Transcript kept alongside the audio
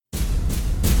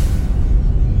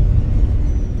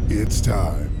It's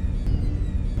time.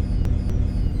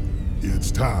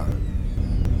 It's time.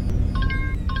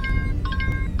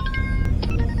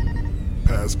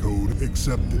 Passcode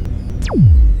accepted.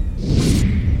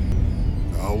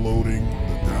 Downloading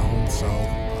the Down South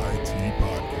IT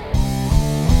Podcast.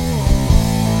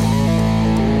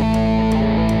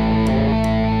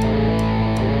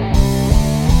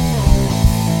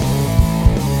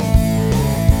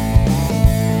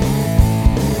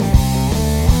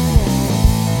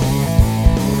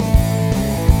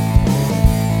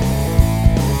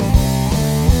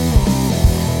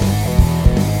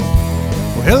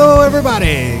 Hello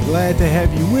everybody, glad to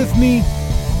have you with me.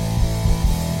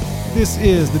 This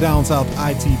is the Down South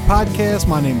IT Podcast.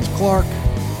 My name is Clark,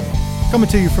 coming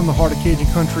to you from the heart of Cajun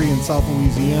country in South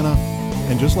Louisiana,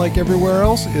 and just like everywhere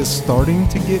else, is starting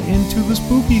to get into the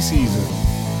spooky season.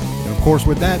 And of course,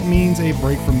 what that means a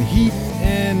break from the heat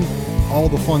and all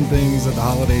the fun things that the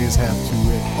holidays have to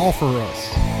offer us.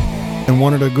 And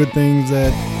one of the good things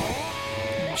that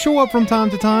show up from time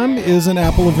to time is an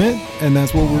Apple event, and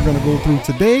that's what we're going to go through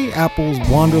today. Apple's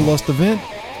Wonderlust event.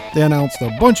 They announced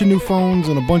a bunch of new phones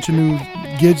and a bunch of new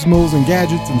gizmos and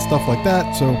gadgets and stuff like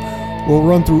that, so we'll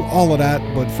run through all of that.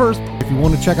 But first, if you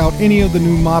want to check out any of the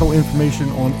new model information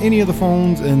on any of the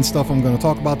phones and stuff I'm going to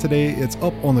talk about today, it's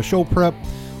up on the show prep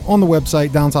on the website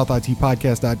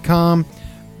downsouthitpodcast.com.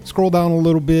 Scroll down a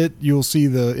little bit, you'll see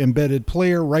the embedded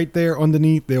player right there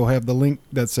underneath. They'll have the link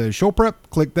that says show prep.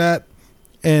 Click that.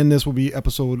 And this will be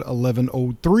episode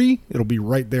 1103. It'll be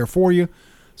right there for you.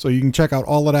 So you can check out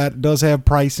all of that. It does have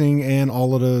pricing and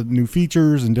all of the new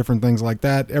features and different things like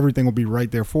that. Everything will be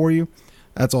right there for you.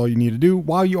 That's all you need to do.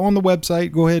 While you're on the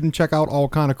website, go ahead and check out all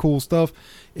kind of cool stuff.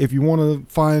 If you want to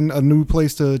find a new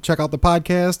place to check out the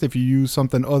podcast, if you use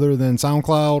something other than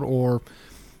SoundCloud or,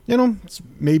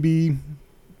 maybe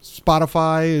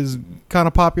Spotify is kind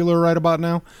of popular right about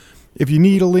now. If you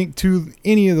need a link to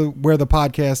any of where the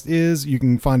podcast is, you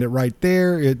can find it right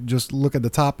there. Just look at the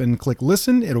top and click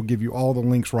listen. It'll give you all the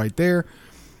links right there.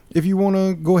 If you want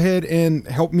to go ahead and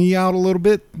help me out a little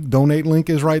bit, donate link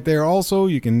is right there also.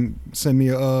 You can send me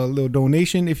a little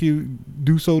donation if you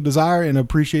do so desire and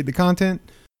appreciate the content.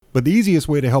 But the easiest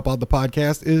way to help out the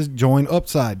podcast is join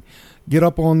Upside. Get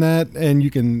up on that and you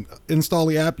can install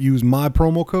the app, use my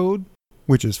promo code,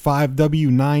 which is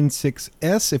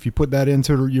 5W96S. If you put that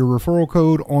into your referral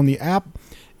code on the app,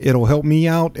 it'll help me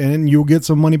out and you'll get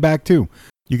some money back too.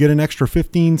 You get an extra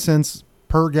 15 cents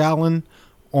per gallon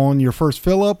on your first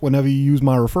fill up whenever you use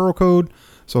my referral code.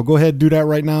 So go ahead and do that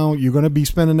right now. You're going to be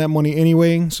spending that money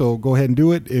anyway, so go ahead and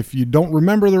do it. If you don't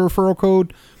remember the referral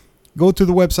code, go to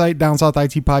the website,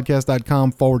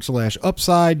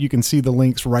 downsouthitpodcast.com/upside. You can see the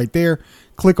links right there.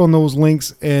 Click on those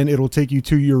links and it'll take you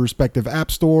to your respective app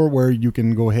store where you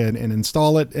can go ahead and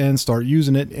install it and start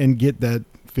using it and get that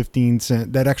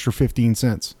extra 15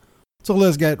 cents. So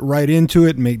let's get right into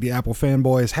it and make the Apple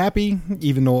fanboys happy,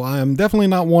 even though I am definitely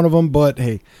not one of them, but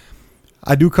hey,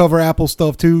 I do cover Apple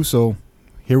stuff too, so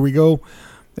here we go.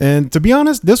 And to be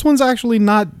honest, this one's actually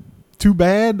not too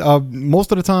bad.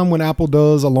 Most of the time when Apple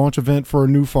does a launch event for a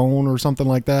new phone or something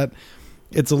like that,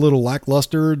 it's a little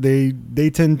lackluster. They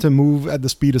tend to move at the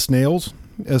speed of snails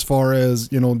as far as,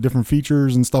 different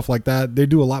features and stuff like that. They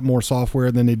do a lot more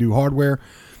software than they do hardware,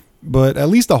 but at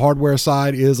least the hardware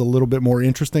side is a little bit more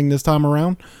interesting this time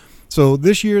around. So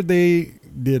this year they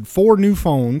did 4 new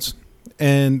phones,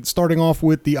 and starting off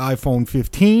with the iPhone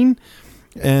 15,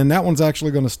 and that one's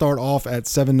actually going to start off at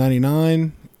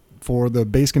 $799 for the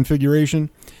base configuration,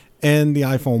 and the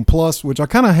iPhone Plus, which I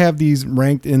kind of have these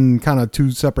ranked in kind of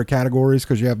 2 separate categories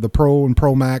because you have the Pro and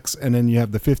Pro Max, and then you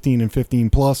have the 15 and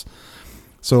 15 Plus.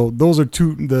 So those are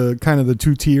the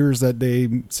 2 tiers that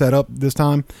they set up this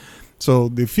time. So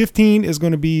the 15 is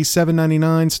going to be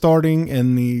 $799 starting,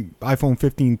 and the iPhone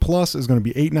 15 Plus is going to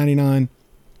be $899.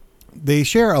 They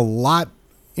share a lot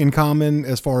in common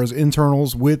as far as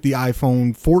internals with the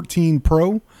iPhone 14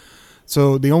 Pro.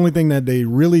 So the only thing that they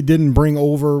really didn't bring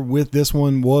over with this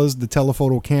one was the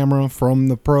telephoto camera from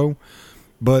the Pro,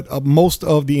 but most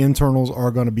of the internals are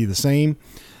going to be the same.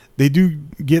 They do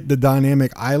get the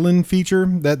dynamic island feature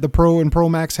that the Pro and Pro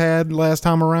Max had last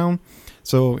time around.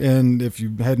 So, and if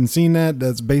you hadn't seen that,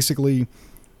 that's basically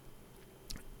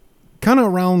kind of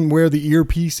around where the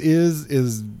earpiece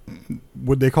is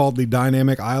what they call the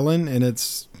dynamic island, and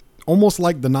it's almost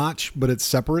like the notch, but it's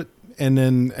separate. And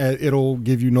then it'll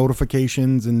give you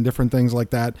notifications and different things like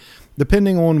that,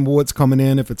 depending on what's coming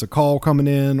in. If it's a call coming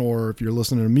in or if you're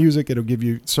listening to music, it'll give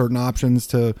you certain options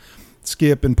to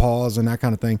skip and pause and that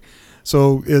kind of thing.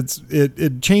 So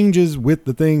it changes with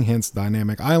the thing, hence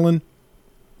Dynamic Island.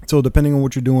 So depending on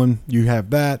what you're doing, you have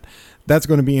that. That's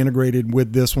going to be integrated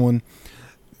with this one.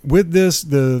 With this,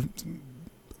 the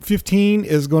 15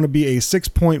 is going to be a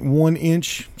 6.1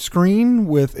 inch screen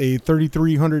with a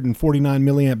 3349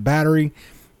 milliamp battery.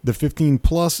 The 15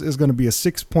 Plus is going to be a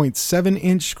 6.7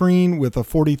 inch screen with a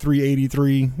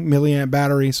 4383 milliamp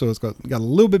battery. So it's got a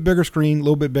little bit bigger screen, a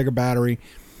little bit bigger battery.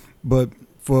 But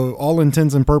for all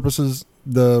intents and purposes,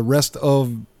 the rest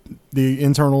of the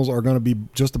internals are going to be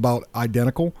just about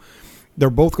identical. They're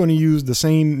both going to use the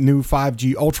same new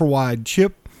 5G ultra wide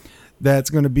chip that's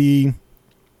going to be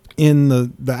in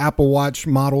the Apple Watch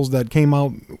models that came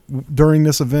out during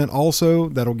this event also.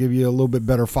 That'll give you a little bit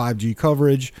better 5G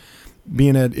coverage,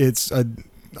 being that it's a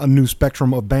new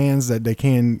spectrum of bands that they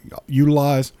can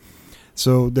utilize.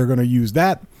 So they're going to use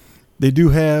that. They do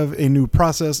have a new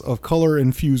process of color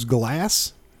infused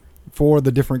glass for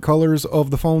the different colors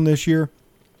of the phone this year.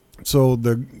 So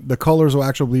the colors will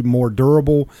actually be more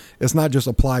durable. It's not just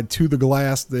applied to the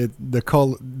glass. The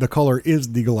color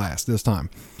is the glass this time.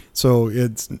 So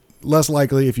it's less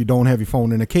likely, if you don't have your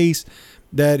phone in a case,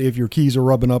 that if your keys are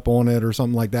rubbing up on it or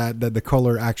something like that, that the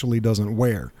color actually doesn't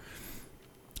wear.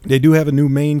 They do have a new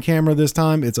main camera this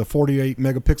time. It's a 48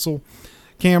 megapixel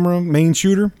camera main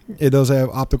shooter. It does have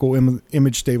optical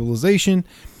image stabilization,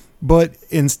 but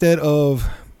instead of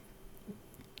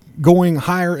going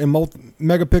higher in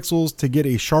megapixels to get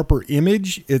a sharper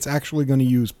image, it's actually going to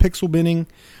use pixel binning.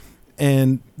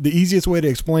 And the easiest way to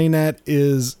explain that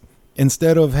is,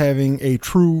 instead of having a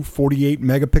true 48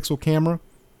 megapixel camera,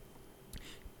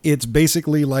 it's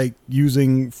basically like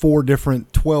using 4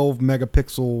 different 12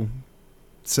 megapixel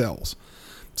cells.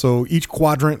 So each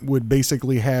quadrant would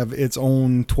basically have its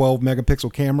own 12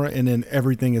 megapixel camera, and then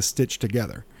everything is stitched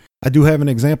together. I do have an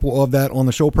example of that on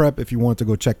the show prep if you want to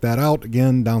go check that out.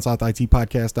 Again,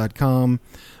 downsouthitpodcast.com.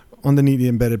 Underneath the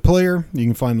embedded player, you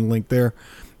can find the link there.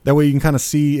 That way you can kind of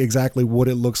see exactly what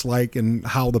it looks like and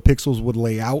how the pixels would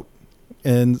lay out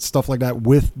and stuff like that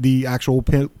with the actual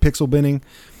pixel binning.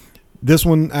 This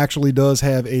one actually does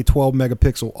have a 12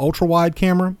 megapixel ultra wide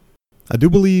camera. I do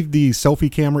believe the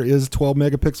selfie camera is 12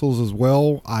 megapixels as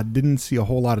well. I didn't see a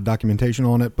whole lot of documentation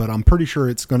on it, but I'm pretty sure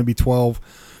it's going to be 12.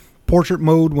 Portrait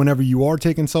mode, whenever you are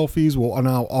taking selfies, will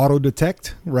now auto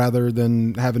detect rather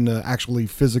than having to actually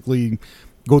physically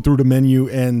go through the menu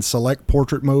and select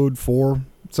portrait mode for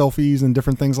selfies and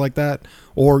different things like that,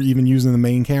 or even using the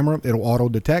main camera. It'll auto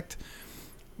detect.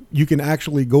 You can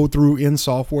actually go through in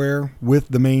software with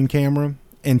the main camera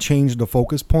and change the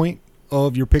focus point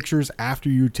of your pictures after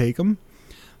you take them.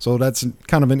 So that's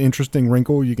kind of an interesting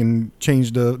wrinkle. You can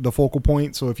change the focal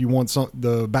point. So if you want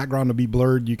the background to be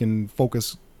blurred, you can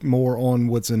focus more on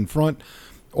what's in front,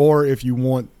 or if you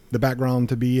want the background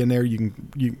to be in there, you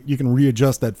can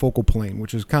readjust that focal plane,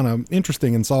 which is kind of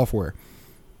interesting in software.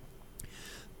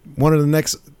 One of the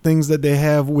next things that they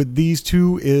have with these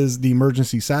two is the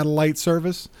emergency satellite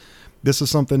service. This is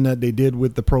something that they did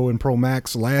with the Pro and Pro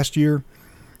Max last year,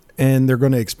 and they're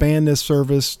going to expand this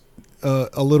service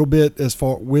a little bit as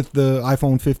far with the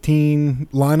iPhone 15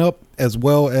 lineup, as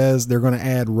well as they're going to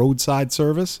add roadside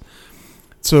service.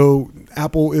 So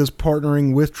Apple is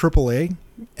partnering with AAA,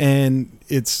 and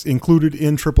it's included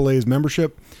in AAA's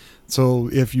membership. So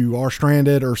if you are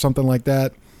stranded or something like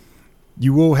that,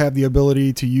 you will have the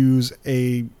ability to use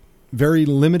a very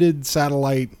limited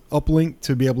satellite uplink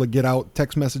to be able to get out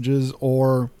text messages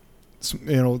or,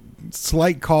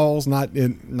 slight calls, not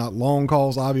long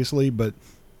calls, obviously, but,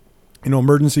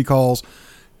 emergency calls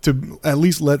to at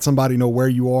least let somebody know where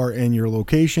you are and your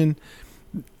location.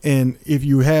 And if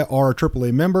you are a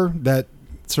AAA member, that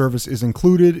service is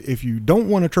included. If you don't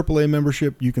want a AAA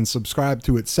membership, you can subscribe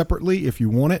to it separately if you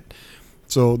want it.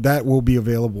 So that will be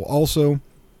available also.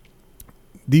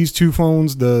 These two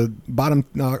phones, the bottom,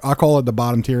 I call it the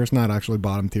bottom tier. It's not actually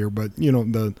bottom tier, but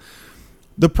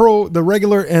the Pro, the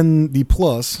regular and the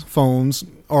Plus phones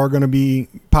are going to be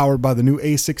powered by the new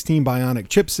A16 Bionic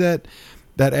chipset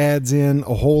that adds in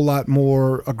a whole lot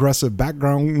more aggressive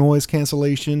background noise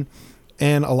cancellation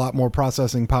and a lot more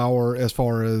processing power as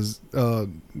far as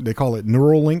they call it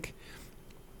Neuralink.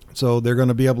 So you're going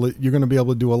to be able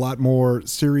to do a lot more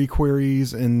Siri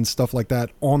queries and stuff like that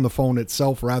on the phone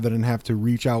itself, rather than have to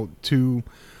reach out to,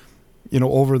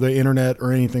 over the internet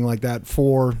or anything like that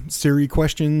for Siri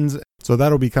questions. So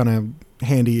that'll be kind of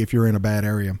handy if you're in a bad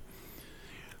area.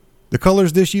 The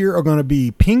colors this year are going to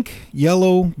be pink,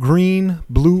 yellow, green,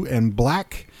 blue, and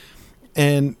black.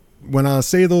 And when I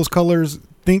say those colors,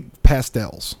 think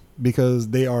pastels, because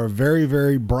they are very,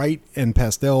 very bright and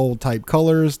pastel type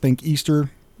colors. Think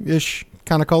Easter-ish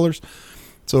kind of colors.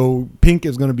 So pink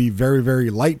is going to be very, very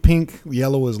light pink.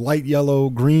 Yellow is light yellow.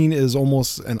 Green is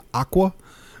almost an aqua,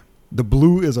 The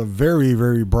blue is a very,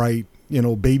 very bright,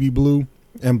 baby blue,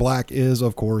 and black is,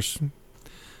 of course,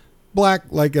 black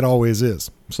like it always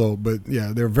is. So, but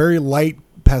yeah, they're very light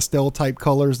pastel type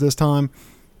colors this time.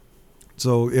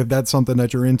 So if that's something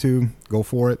that you're into, go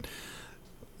for it.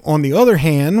 On the other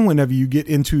hand, whenever you get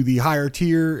into the higher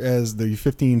tier as the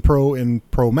 15 Pro and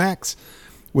Pro Max,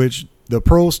 which the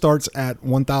Pro starts at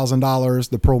 $1,000,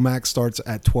 the Pro Max starts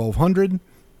at $1,200.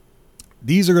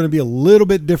 These are going to be a little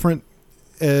bit different,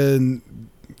 and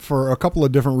for a couple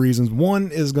of different reasons.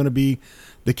 One is going to be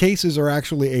the cases are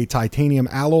actually a titanium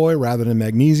alloy rather than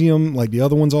magnesium like the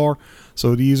other ones are.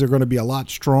 So these are going to be a lot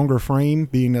stronger frame,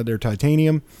 being that they're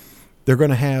titanium. They're going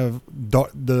to have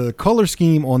the color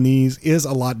scheme on these is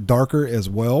a lot darker as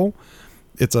well.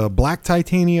 It's a black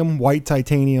titanium, white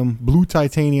titanium, blue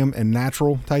titanium, and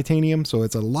natural titanium. So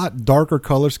it's a lot darker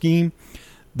color scheme.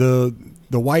 The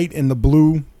white and the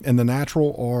blue and the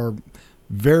natural are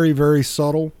very, very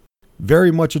subtle.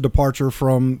 Very much a departure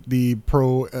from the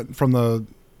Pro, from the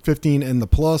 15 and the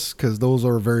Plus, because those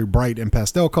are very bright and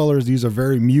pastel colors. These are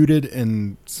very muted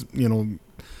and,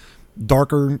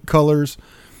 darker colors.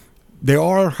 They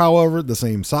are, however, the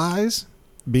same size,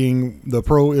 being the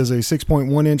Pro is a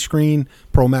 6.1 inch screen,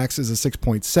 Pro Max is a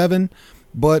 6.7,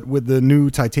 but with the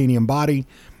new titanium body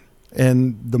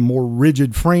and the more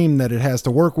rigid frame that it has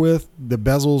to work with, the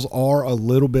bezels are a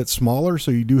little bit smaller, so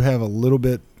you do have a little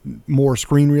bit more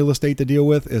screen real estate to deal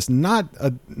with. It's not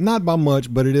by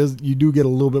much, but it is, you do get a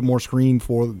little bit more screen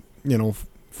for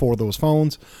those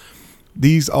phones.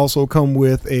 These also come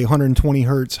with a 120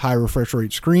 hertz high refresh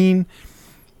rate screen.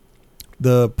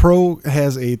 The Pro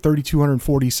has a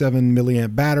 3247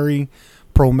 milliamp battery.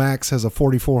 Pro Max has a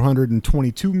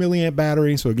 4422 milliamp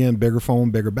battery. So again, bigger phone,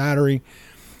 bigger battery.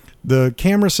 The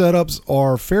camera setups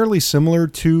are fairly similar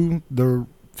to the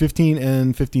 15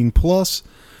 and 15 Plus,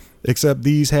 except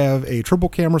these have a triple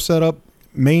camera setup.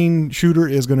 Main shooter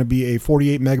is going to be a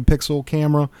 48 megapixel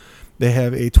camera. They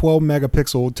have a 12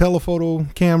 megapixel telephoto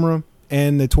camera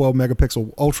and the 12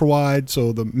 megapixel ultra wide.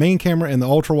 So the main camera and the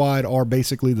ultra wide are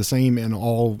basically the same in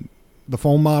all the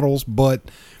phone models, but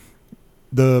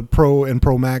the Pro and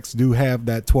Pro Max do have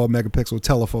that 12 megapixel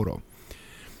telephoto.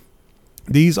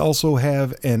 These also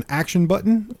have an action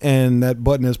button, and that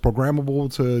button is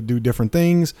programmable to do different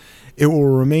things. It will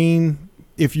remain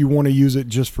if you want to use it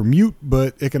just for mute,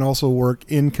 but it can also work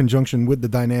in conjunction with the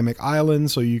dynamic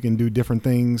island, so you can do different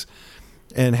things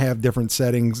and have different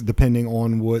settings depending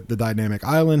on what the dynamic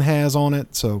island has on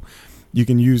it. So you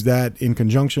can use that in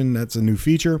conjunction. That's a new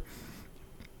feature.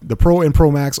 The Pro and Pro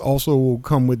Max also will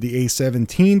come with the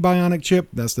A17 Bionic chip.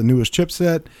 That's the newest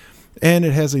chipset. And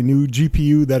it has a new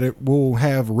GPU that it will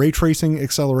have ray tracing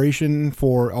acceleration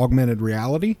for augmented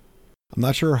reality. I'm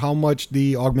not sure how much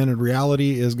the augmented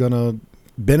reality is going to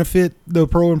benefit the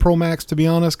Pro and Pro Max, to be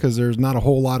honest, because there's not a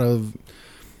whole lot of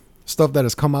stuff that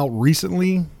has come out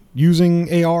recently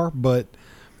using AR, but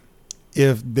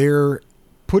if they're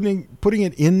putting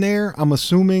it in there, I'm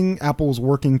assuming Apple's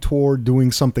working toward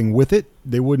doing something with it.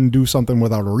 They wouldn't do something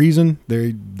without a reason.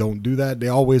 They don't do that. They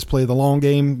always play the long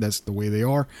game. That's the way they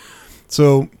are.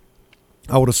 So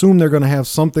I would assume they're going to have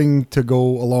something to go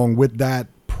along with that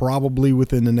probably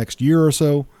within the next year or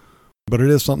so, but it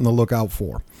is something to look out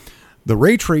for. The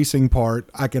ray tracing part,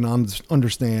 I can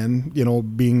understand,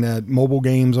 being that mobile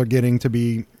games are getting to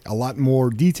be a lot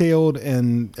more detailed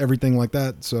and everything like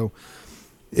that. So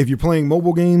if you're playing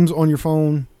mobile games on your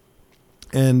phone,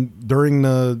 and during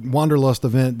the Wonderlust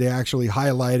event, they actually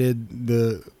highlighted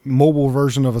the mobile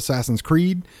version of Assassin's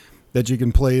Creed that you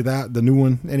can play the new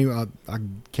one. Anyway, I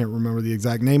can't remember the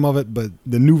exact name of it, but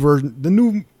the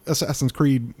new Assassin's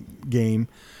Creed game,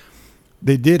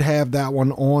 they did have that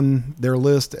one on their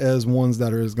list as ones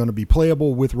that is going to be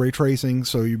playable with ray tracing.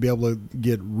 So you'll be able to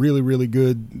get really, really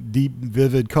good, deep,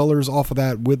 vivid colors off of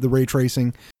that with the ray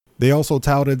tracing. They also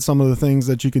touted some of the things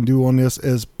that you can do on this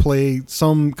as play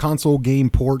some console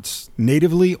game ports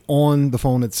natively on the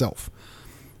phone itself.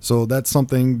 So that's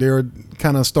something they're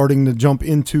kind of starting to jump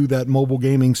into, that mobile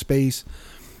gaming space.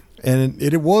 And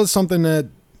it was something that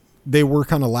they were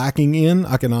kind of lacking in.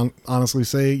 I can honestly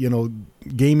say,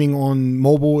 gaming on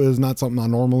mobile is not something I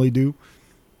normally do.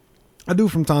 I do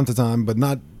from time to time, but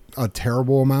not a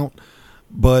terrible amount.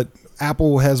 But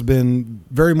Apple has been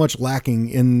very much lacking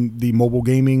in the mobile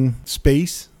gaming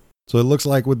space. So it looks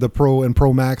like with the Pro and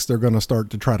Pro Max, they're going to start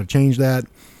to try to change that.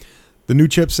 The new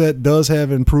chipset does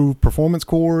have improved performance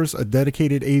cores, a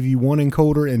dedicated AV1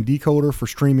 encoder and decoder for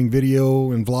streaming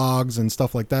video and vlogs and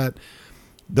stuff like that.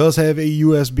 Does have a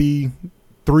USB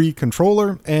 3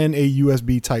 controller and a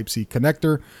USB Type-C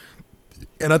connector.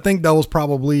 And I think that was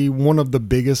probably one of the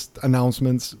biggest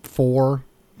announcements for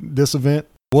this event.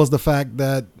 was the fact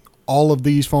that all of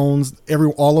these phones,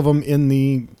 all of them in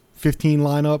the 15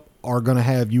 lineup are going to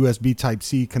have USB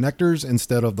Type-C connectors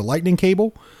instead of the Lightning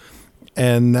cable.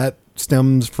 And that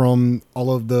stems from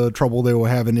all of the trouble they were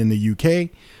having in the UK.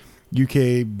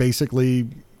 UK basically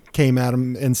came at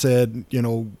them and said,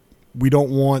 we don't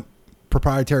want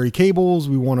proprietary cables.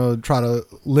 We want to try to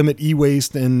limit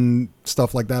e-waste and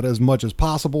stuff like that as much as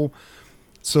possible.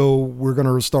 So we're going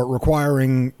to start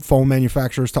requiring phone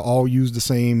manufacturers to all use the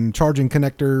same charging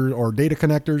connector or data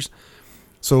connectors.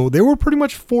 So they were pretty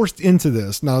much forced into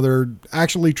this. Now they're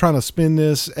actually trying to spin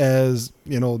this as,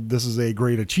 this is a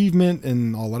great achievement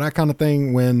and all of that kind of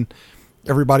thing, when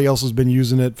everybody else has been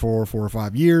using it for 4 or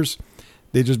 5 years.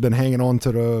 They've just been hanging on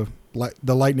to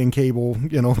the Lightning cable,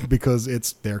 because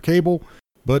it's their cable.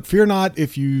 But fear not,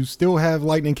 if you still have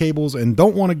Lightning cables and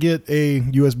don't want to get a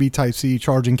USB Type-C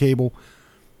charging cable,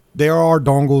 there are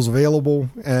dongles available,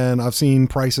 and I've seen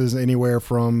prices anywhere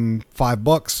from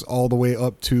 $5 all the way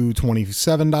up to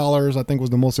 $27, I think was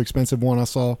the most expensive one I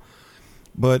saw.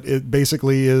 But it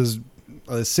basically is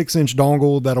a 6-inch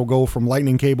dongle that'll go from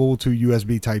Lightning cable to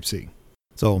USB Type-C.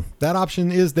 So that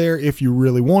option is there if you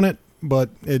really want it, but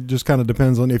it just kind of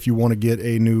depends on if you want to get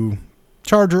a new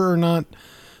charger or not,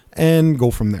 and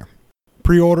go from there.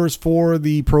 Pre-orders for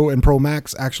the Pro and Pro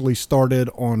Max actually started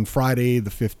on Friday the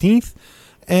 15th.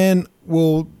 And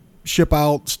will ship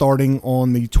out starting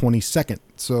on the 22nd.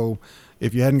 So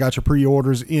if you hadn't got your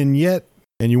pre-orders in yet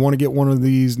and you want to get one of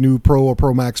these new Pro or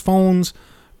Pro Max phones,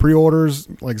 pre-orders,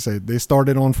 like I said, they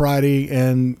started on Friday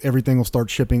and everything will start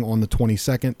shipping on the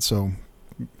 22nd. So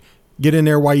get in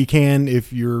there while you can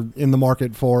if you're in the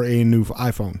market for a new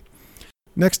iPhone.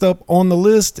 Next up on the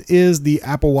list is the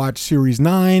Apple Watch Series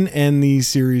 9 and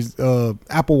the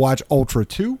Apple Watch Ultra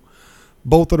 2.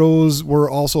 Both of those were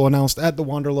also announced at the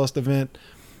Wonderlust event.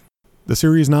 The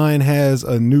Series 9 has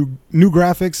a new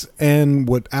graphics and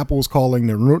what Apple's calling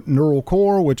the neural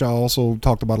core, which I also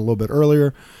talked about a little bit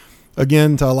earlier.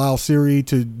 Again, to allow Siri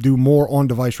to do more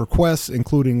on-device requests,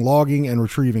 including logging and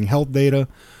retrieving health data.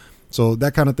 So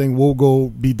that kind of thing will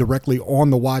be directly on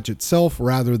the watch itself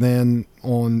rather than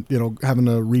on, having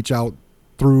to reach out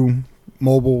through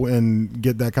mobile and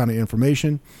get that kind of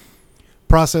information.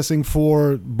 Processing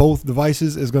for both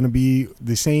devices is going to be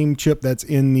the same chip that's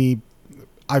in the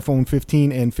iPhone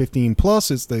 15 and 15 Plus.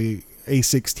 It's the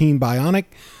A16 Bionic.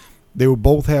 They will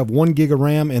both have 1 gig of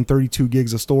RAM and 32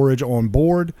 gigs of storage on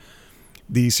board.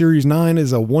 The Series 9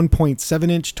 is a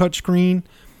 1.7-inch touchscreen.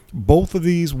 Both of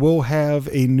these will have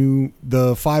the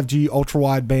 5G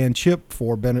ultra-wideband chip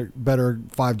for better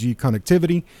 5G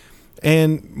connectivity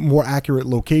and more accurate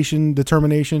location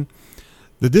determination.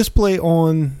 The display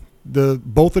on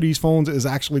both of these phones is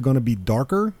actually going to be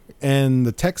darker and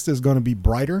the text is going to be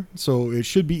brighter. So it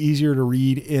should be easier to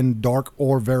read in dark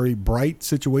or very bright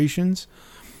situations.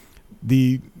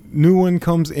 The new one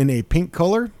comes in a pink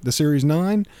color, the Series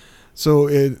 9. So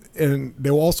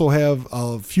they'll also have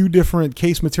a few different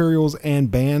case materials and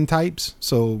band types.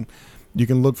 So you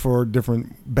can look for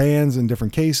different bands and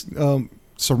different case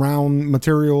surround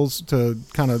materials to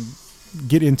kind of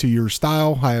get into your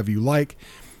style, however you like.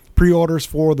 Pre-orders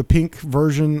for the pink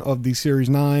version of the Series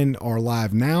 9 are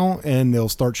live now, and they'll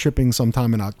start shipping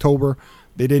sometime in October.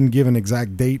 They didn't give an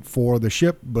exact date for the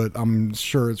ship, but I'm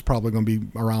sure it's probably going to be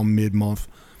around mid-month.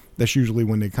 That's usually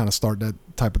when they kind of start that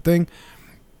type of thing.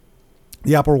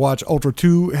 The Apple Watch Ultra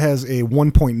 2 has a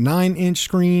 1.9-inch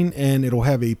screen, and it'll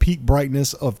have a peak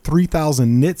brightness of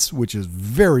 3,000 nits, which is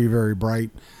very, very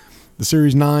bright. The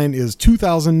Series 9 is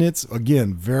 2,000 nits,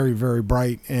 again, very, very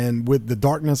bright. And with the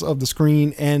darkness of the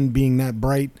screen and being that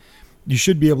bright, you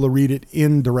should be able to read it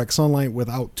in direct sunlight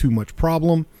without too much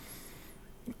problem.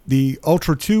 The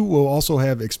Ultra 2 will also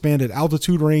have expanded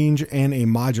altitude range and a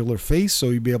modular face,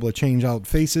 so you'll be able to change out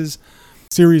faces.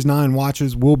 Series 9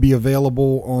 watches will be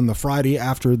available on the Friday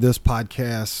after this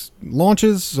podcast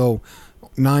launches, so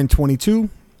 9/22.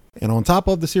 And on top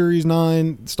of the Series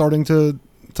 9 starting to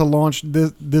launch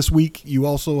this week, you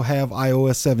also have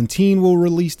iOS 17 will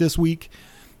release this week.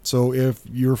 So if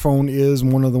your phone is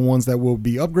one of the ones that will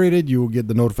be upgraded, you will get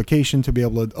the notification to be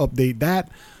able to update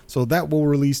that. So that will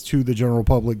release to the general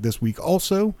public this week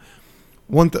also.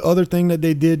 The other thing that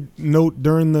they did note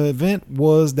during the event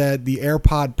was that the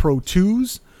AirPod Pro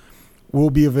 2s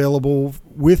will be available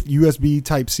with USB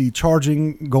Type-C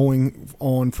charging going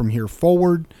on from here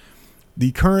forward.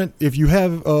 If you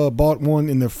have bought one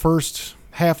in the first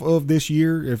half of this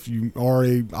year, if you are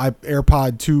a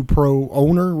AirPod 2 Pro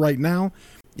owner right now,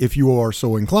 if you are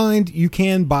so inclined, you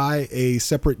can buy a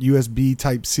separate USB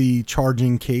Type-C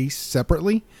charging case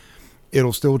separately.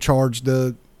 It'll still charge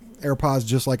the AirPods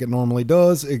just like it normally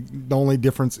does. The only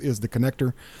difference is the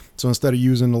connector. So instead of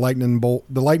using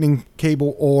the lightning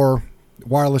cable or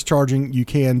wireless charging, you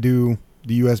can do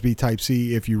the USB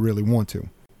Type-C if you really want to.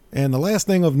 And the last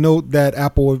thing of note that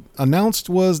Apple announced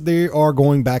was they are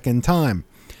going back in time.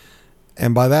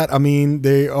 And by that, I mean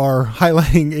they are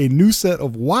highlighting a new set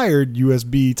of wired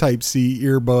USB Type-C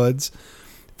earbuds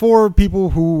for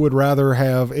people who would rather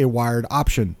have a wired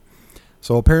option.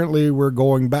 So apparently we're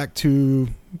going back to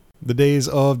the days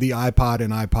of the iPod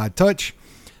and iPod Touch.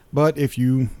 But if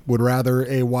you would rather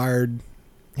a wired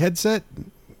headset,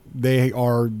 they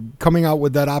are coming out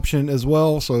with that option as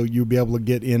well. So you'll be able to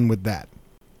get in with that.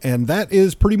 And that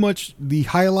is pretty much the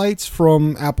highlights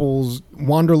from Apple's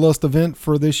Wonderlust event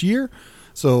for this year.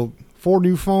 So 4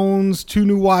 new phones, 2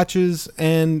 new watches,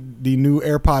 and the new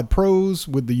AirPod Pros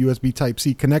with the USB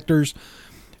Type-C connectors.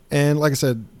 And like I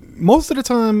said, most of the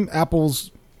time Apple's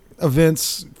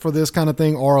events for this kind of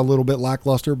thing are a little bit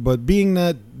lackluster, but being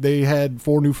that they had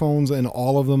 4 new phones and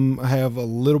all of them have a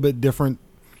little bit different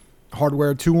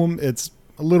hardware to them, it's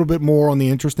a little bit more on the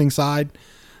interesting side.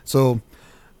 So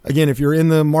again, if you're in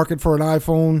the market for an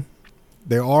iPhone,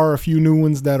 there are a few new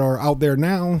ones that are out there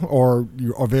now or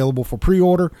you're available for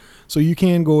pre-order. So you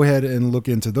can go ahead and look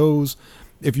into those.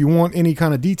 If you want any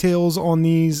kind of details on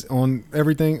these, on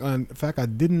everything, in fact, I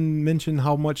didn't mention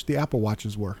how much the Apple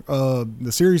Watches were.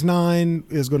 The Series 9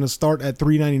 is going to start at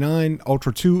 $399.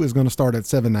 Ultra 2 is going to start at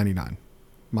 $799.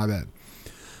 My bad.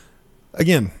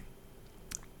 Again,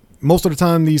 most of the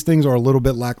time these things are a little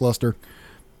bit lackluster.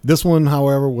 This one,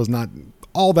 however, was not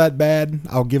all that bad.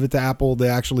 I'll give it to Apple. They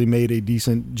actually made a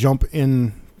decent jump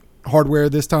in hardware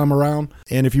this time around.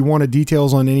 And if you wanted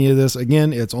details on any of this,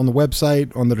 again, it's on the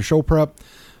website under the show prep,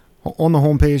 on the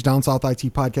homepage,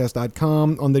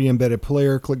 downsouthitpodcast.com. Under the embedded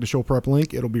player, click the show prep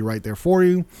link. It'll be right there for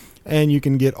you. And you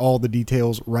can get all the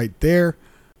details right there.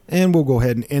 And we'll go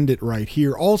ahead and end it right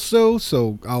here also.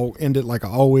 So I'll end it like I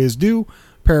always do.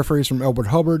 Paraphrase from Elbert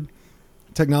Hubbard.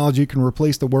 Technology can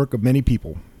replace the work of many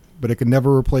people, but it can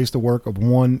never replace the work of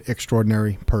one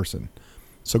extraordinary person.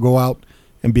 So go out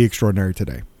and be extraordinary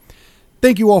today.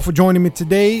 Thank you all for joining me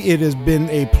today. It has been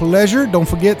a pleasure. Don't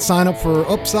forget, sign up for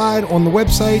Upside on the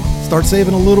website. Start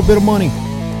saving a little bit of money.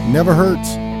 Never hurts.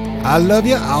 I love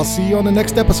you. I'll see you on the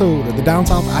next episode of the Down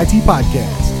South IT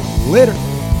Podcast. Later.